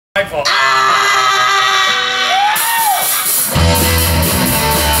fault.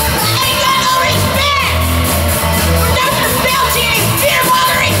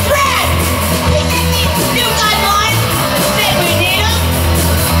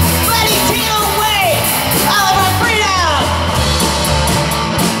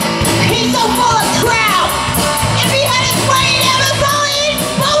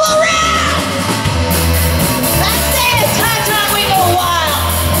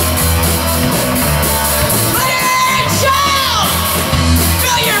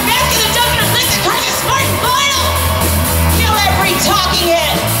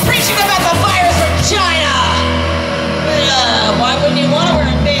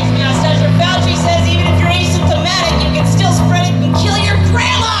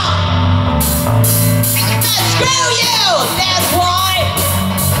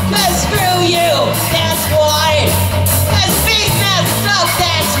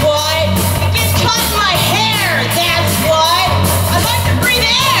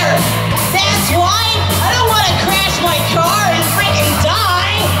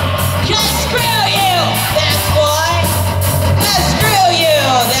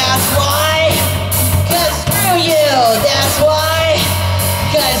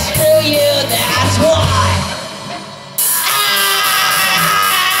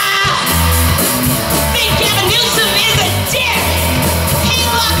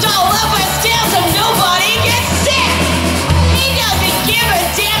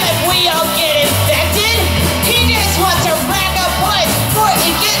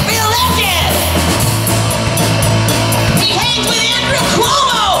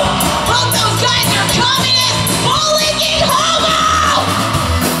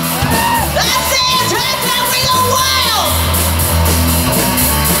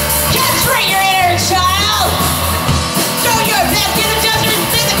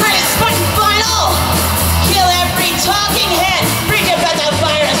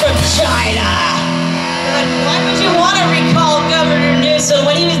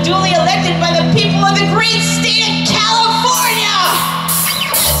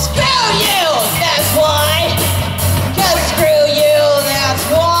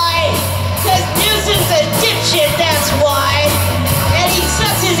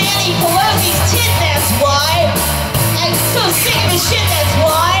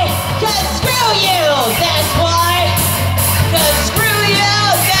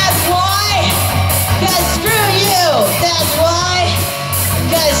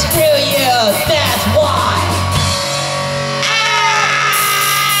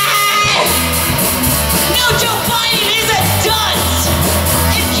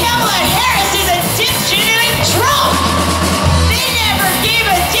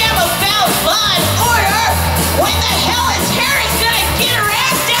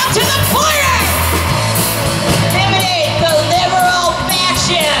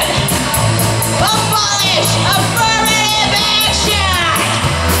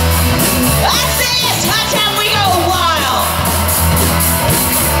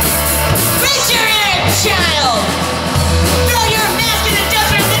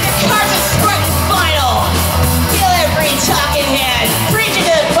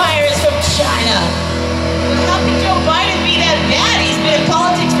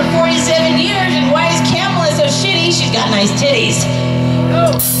 Nice titties.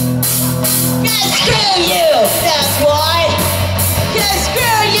 Oh. Cause screw you, that's why. Cause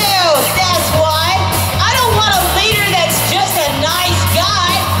screw you, that's why. I don't want a leader that's just a nice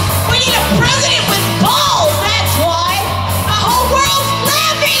guy. We need a president with balls, that's why. The whole world's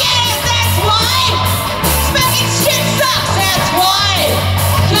laughing at it, that's why. Smoking shit sucks, that's why.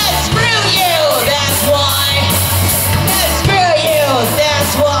 Cause screw you, that's why. Cause screw you,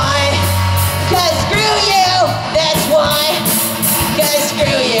 that's why. Cause screw you, that's why. Cause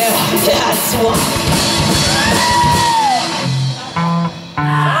screw you, that's why.